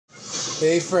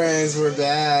Hey friends, we're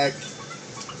back.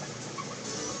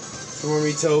 From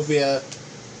Miitopia.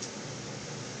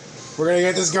 We're gonna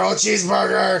get this girl a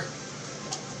cheeseburger!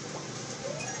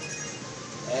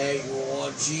 Hey, you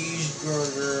want a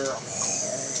cheeseburger?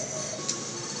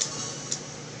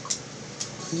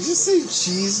 Did you just say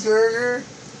cheeseburger?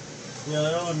 Yeah,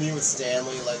 I know me with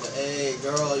Stanley, like, hey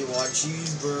girl, you want a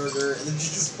cheeseburger? And then she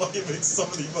just fucking makes some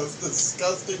of the most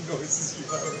disgusting noises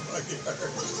you've ever fucking heard.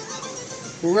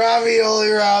 Ravioli,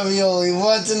 ravioli,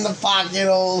 what's in the pocket,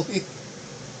 Oli?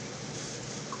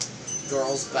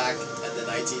 Girls back in the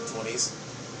 1920s.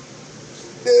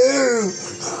 Ew.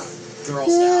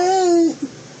 Girls now.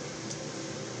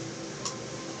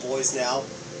 Boys now.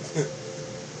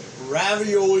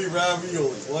 Ravioli,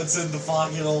 ravioli, what's in the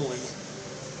pocket only?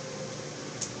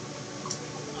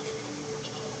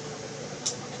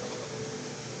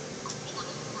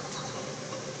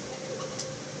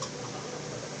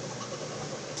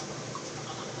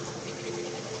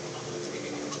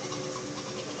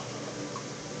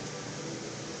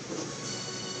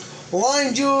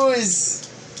 Lime juice!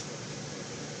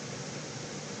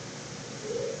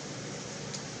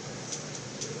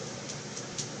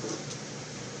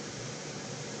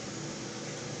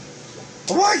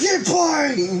 Why can't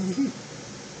play?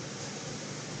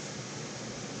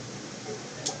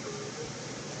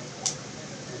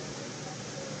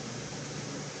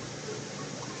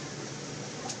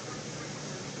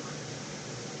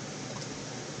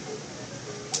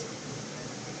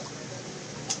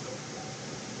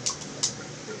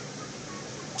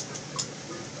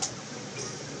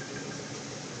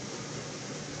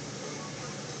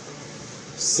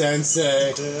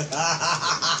 Sensei.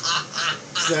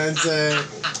 Sensei.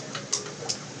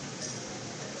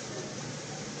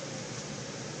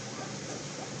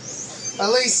 At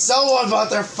least someone bought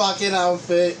their fucking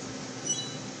outfit.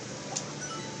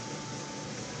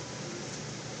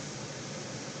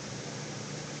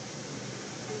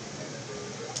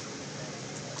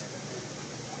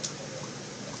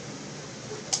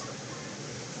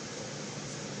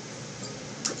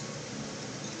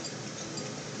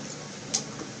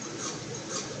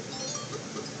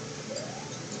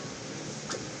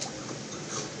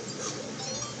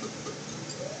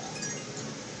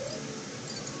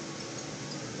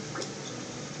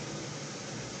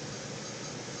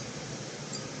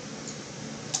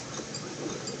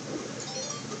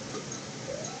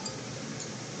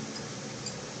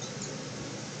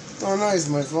 Oh nice,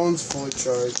 my phone's fully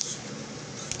charged.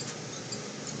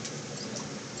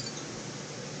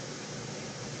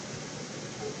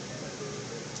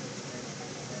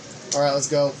 Alright, let's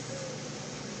go.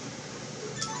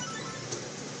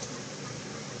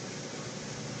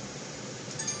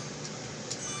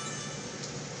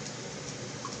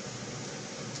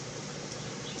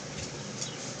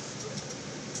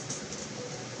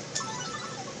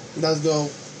 Let's go.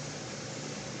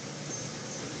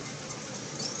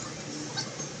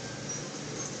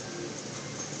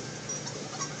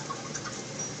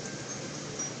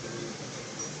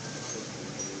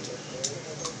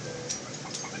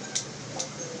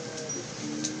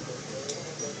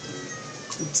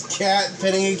 It's a cat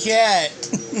petting a cat.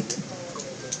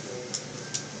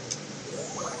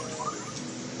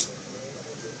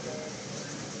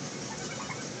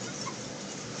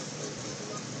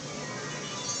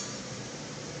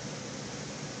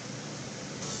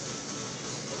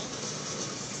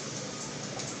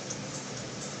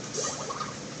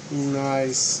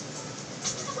 Nice.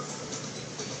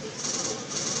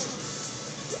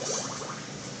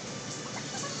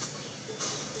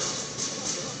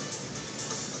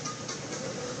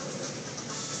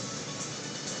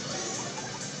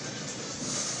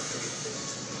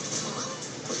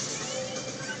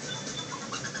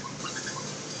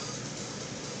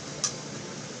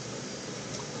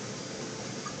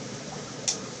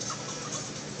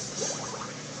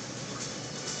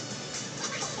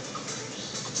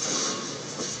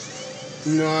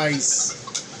 Nice.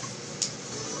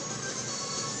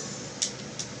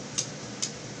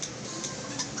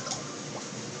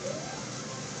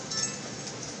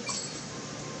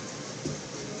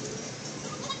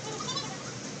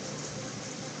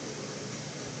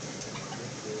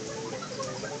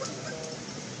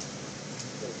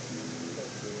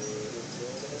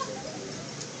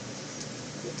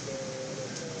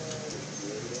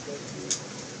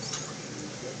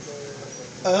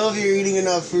 I hope you're eating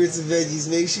enough fruits and veggies.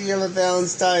 Make sure you have a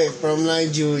balanced diet from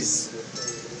lime juice.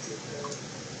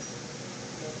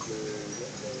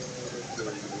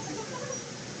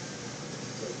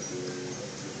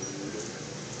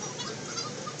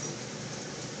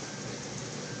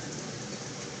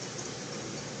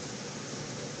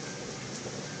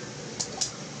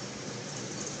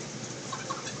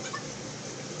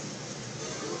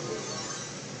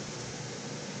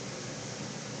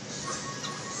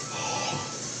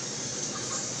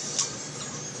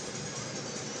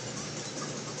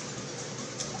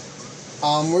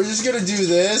 We're just gonna do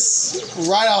this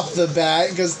right off the bat,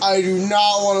 because I do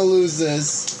not want to lose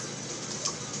this.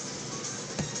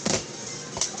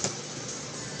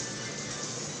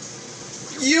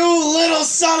 You little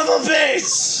son of a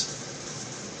bitch!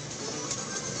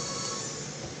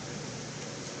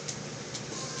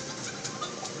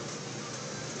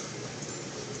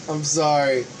 I'm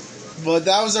sorry, but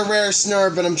that was a rare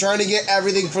snurp, and I'm trying to get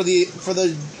everything for the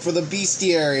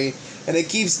bestiary, and it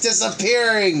keeps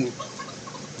disappearing.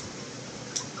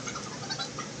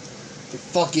 I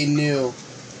fucking knew.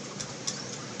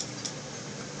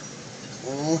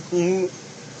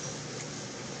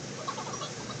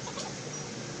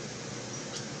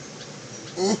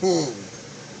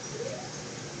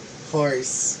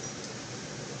 Horse.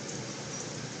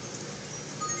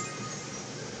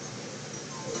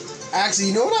 Actually,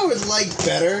 you know what I would like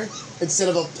better? Instead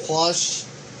of a plush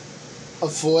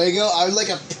of Fuego, I would like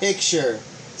a picture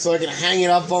so I can hang it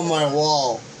up on my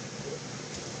wall.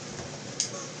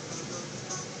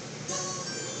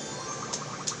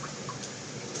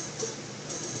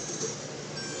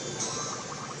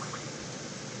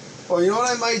 Or you know what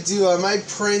I might do? I might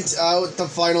print out the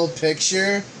final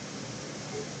picture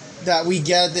that we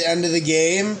get at the end of the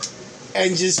game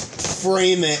and just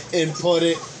frame it and put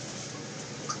it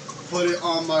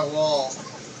on my wall.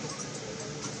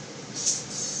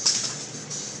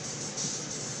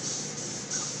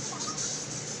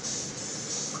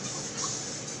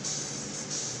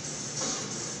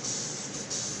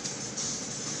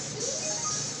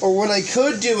 Or what I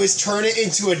could do is turn it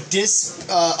into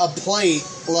a plate,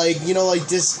 like, you know, like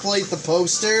displate the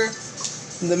poster,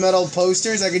 the metal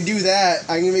posters. I could do that.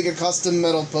 I can make a custom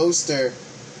metal poster.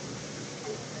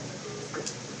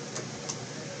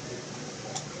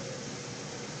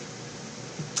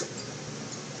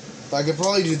 I could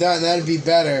probably do that, and that'd be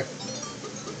better.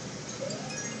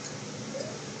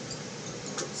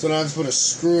 So now I have to put a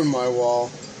screw in my wall,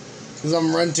 because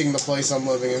I'm renting the place I'm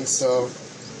living in, so...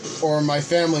 Or my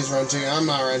family's renting it. I'm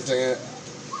not renting it.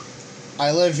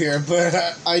 I live here,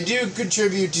 but I do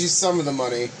contribute to some of the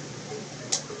money.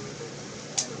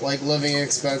 Like living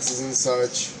expenses and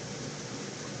such.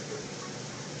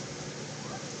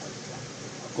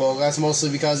 Well, that's mostly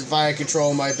because if I had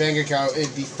control of my bank account,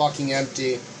 it'd be fucking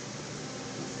empty.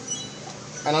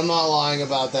 And I'm not lying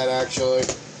about that, actually.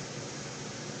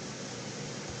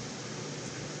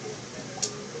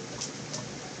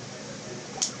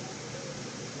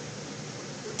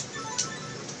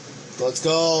 Let's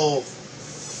go.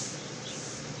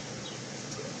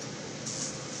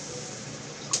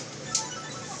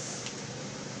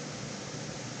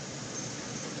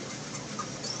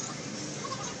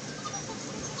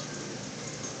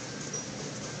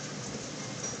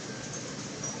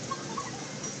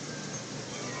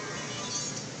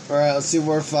 Alright, let's see what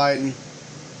we're fighting.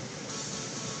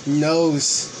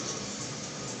 Nose.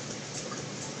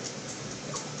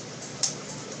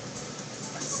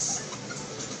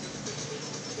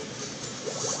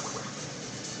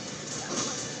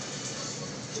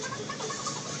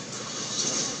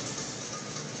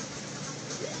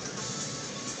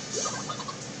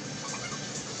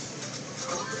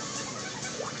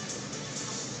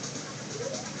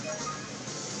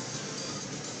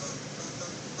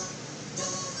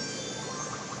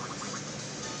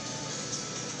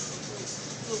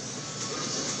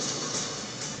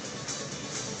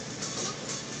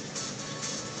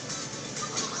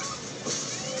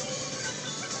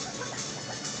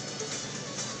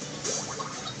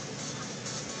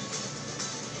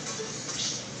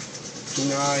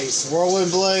 Nice.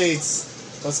 Whirlwind Blades.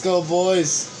 Let's go,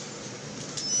 boys.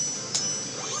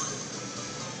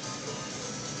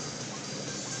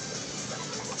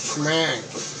 Schmack.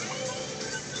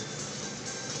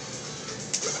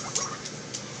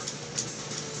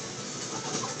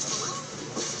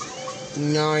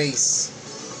 Nice.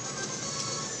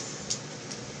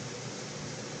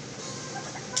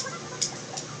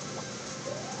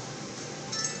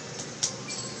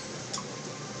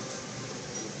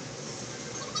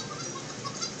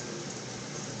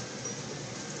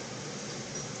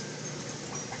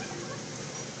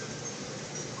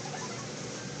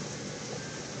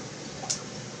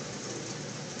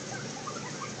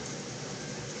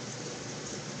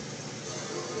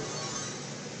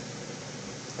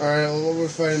 Alright, what we're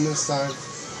fighting this time?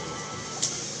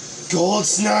 Gold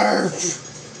Snarp!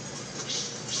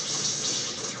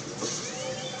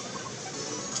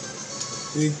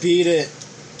 We beat it.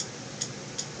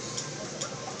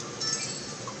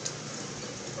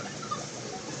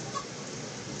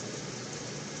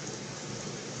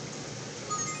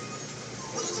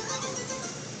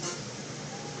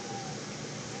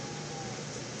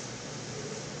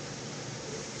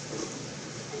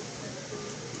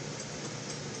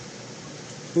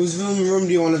 Whose room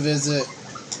do you want to visit?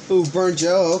 Ooh, Burnt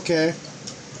Joe, okay.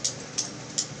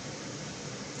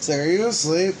 It's like, are you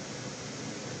asleep?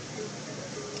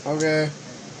 Okay.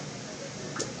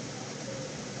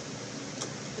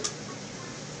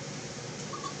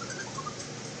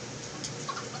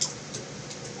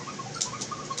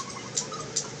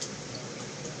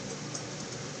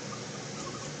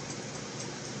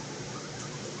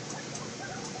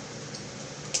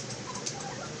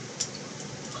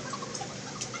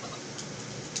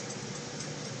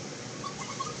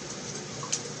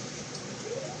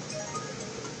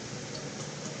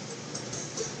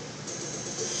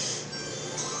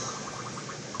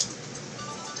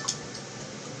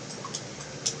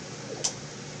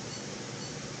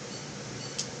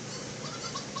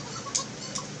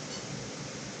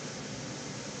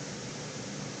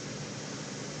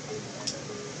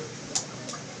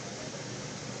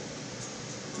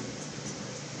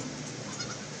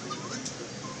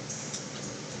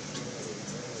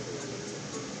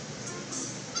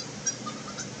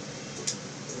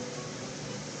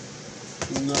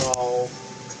 No.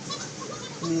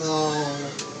 No.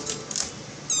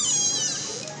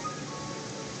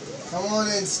 Come on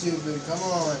in, stupid. Come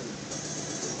on.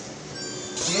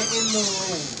 Get in the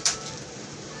room.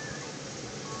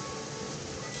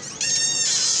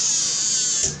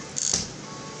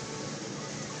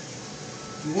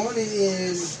 You want it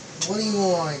in. What do you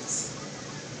want?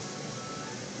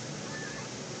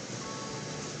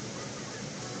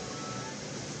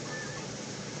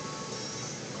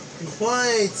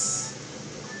 What?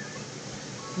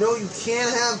 No, you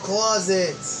can't have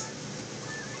closets.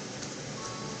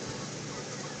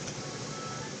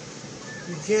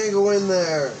 You can't go in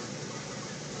there.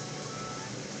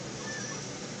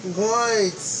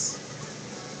 What?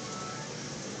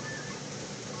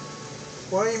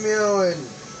 Why are you meowing?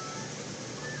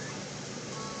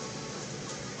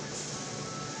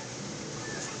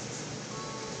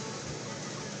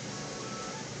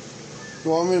 You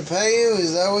want me to pay you?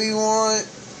 Is that what you want?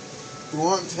 You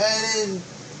want petted?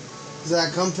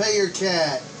 Zach, come pet your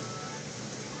cat.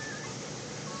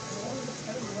 I wanted to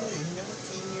pet him earlier. He never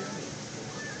came near me.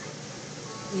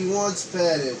 He wants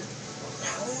petted.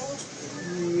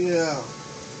 Yeah.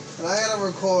 And I gotta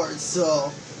record,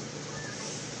 so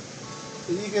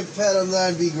if you could pet him,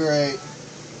 that'd be great.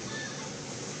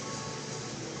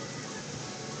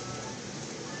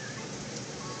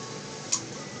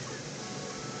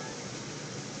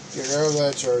 Get rid of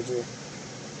that charger.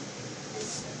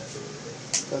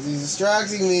 Because he's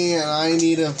distracting me and I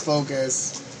need to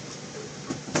focus.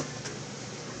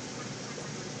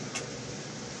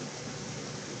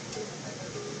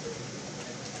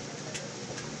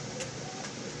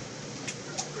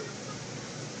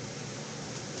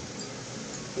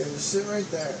 Yeah, just sit right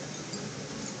there.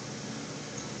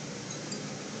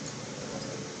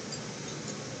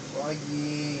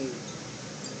 Buggy.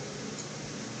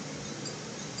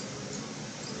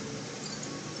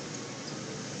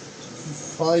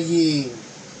 Buggy.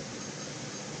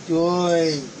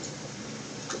 Good.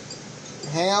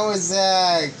 Hang out with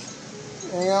Zach.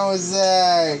 Hang out with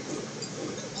Zach.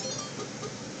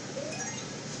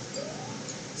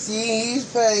 See, he's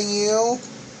petting you.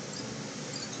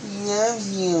 He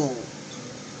loves you.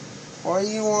 Why do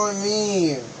you want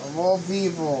me, of all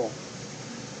people?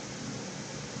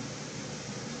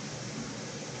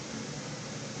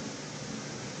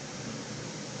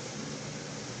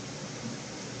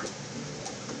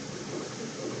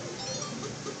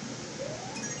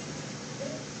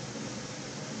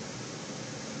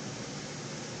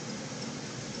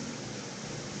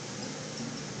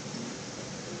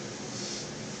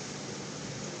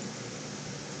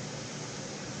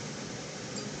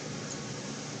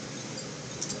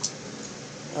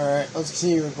 Alright, let's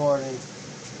continue recording.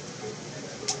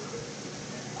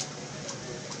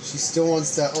 She still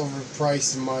wants that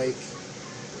overpriced mic.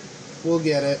 We'll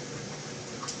get it.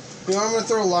 You know, I'm gonna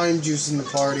throw lime juice in the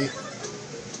party.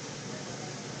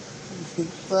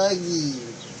 Buggy.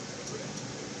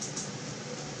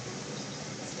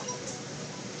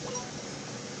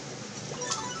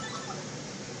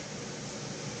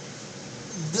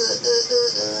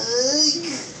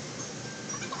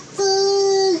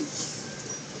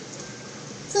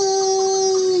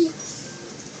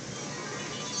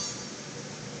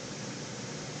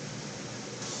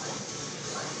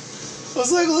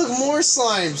 Let's look more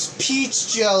slimes.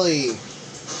 Peach jelly.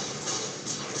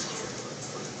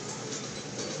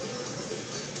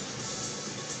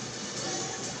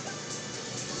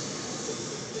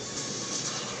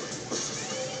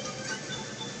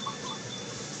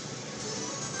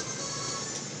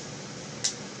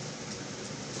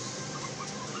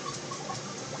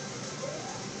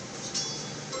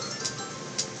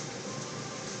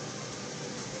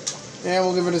 Yeah,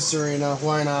 we'll give it to Serena.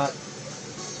 Why not?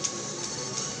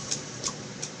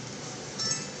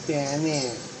 Damn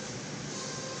it.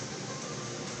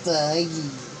 Buggy.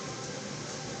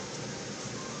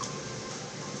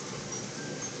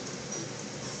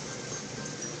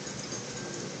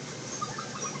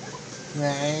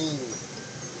 Right.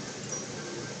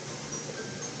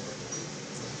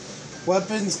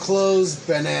 Weapons, clothes,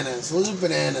 bananas. We'll do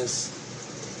bananas.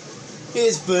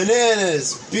 It's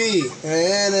bananas. B-A-N-A-N-A-N.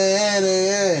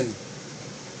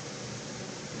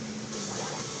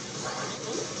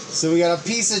 So we got a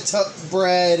piece of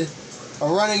bread, a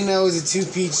running nose, and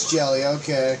 2 peach jelly.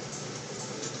 Okay.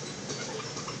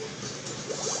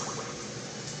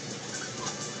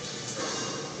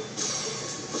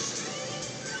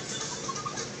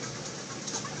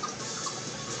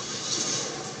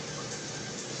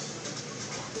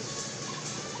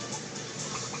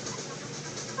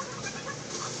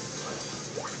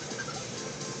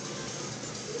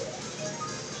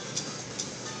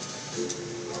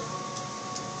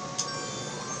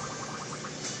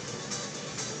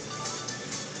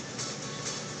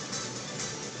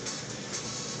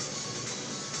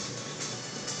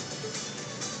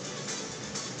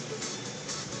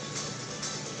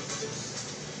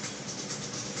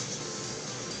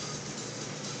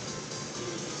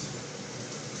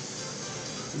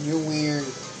 You're weird.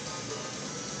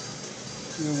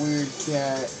 You're a weird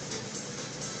cat.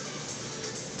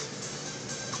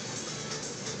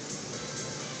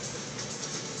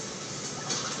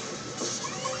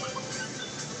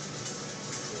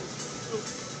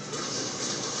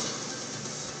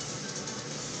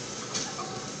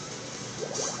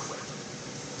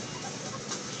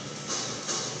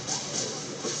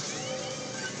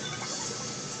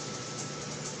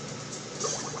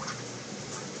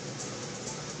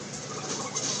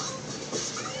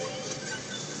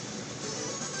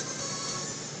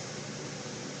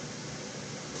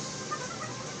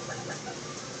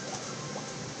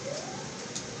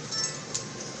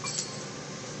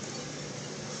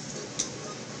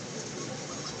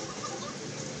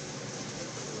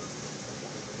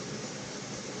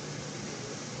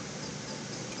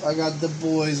 I got the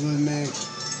boys with me.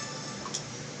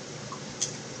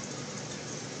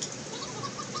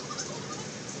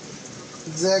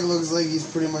 Zach looks like he's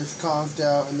pretty much conked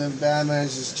out, and then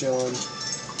Batman's just chilling.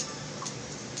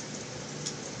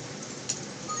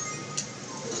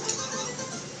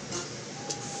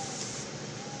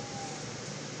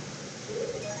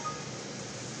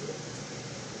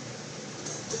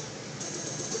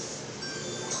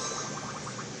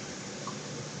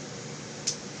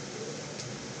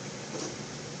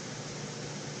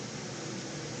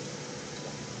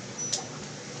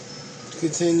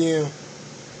 Continue.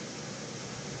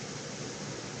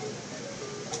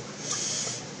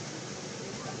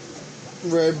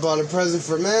 Red bought a present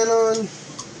for Manon.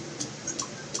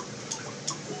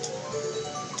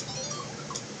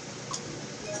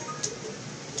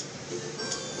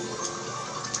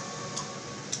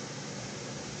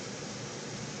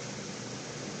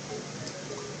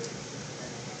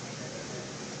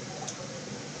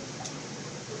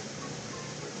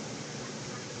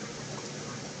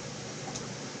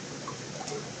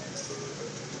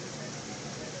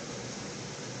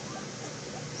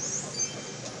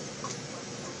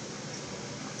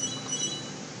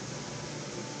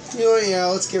 You know what, yeah,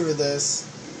 let's give her this.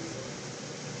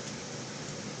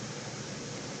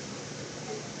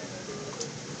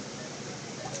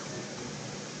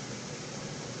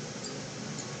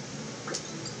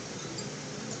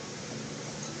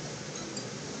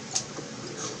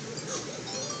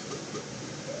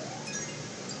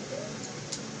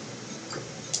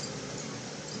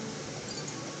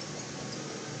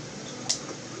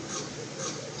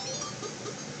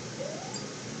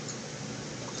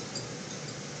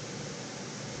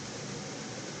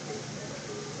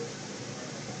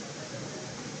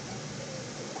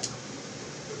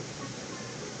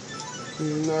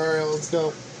 Alright, let's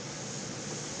go.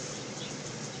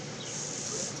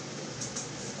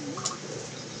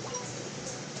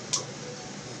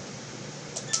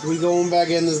 We going back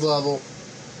in this level.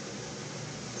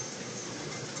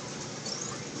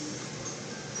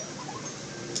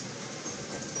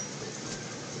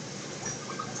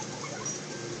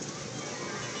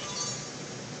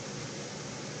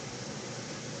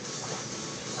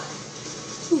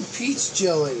 Ooh, peach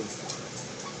jelly.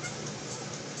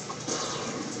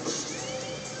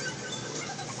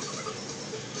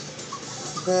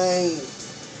 Bang.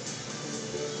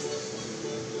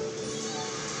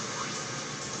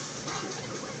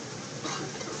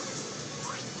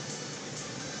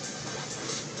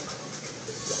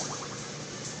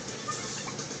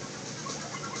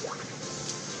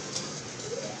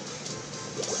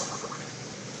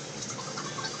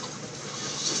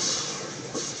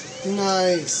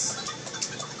 Nice.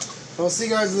 I'll see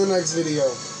you guys in the next video.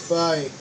 Bye.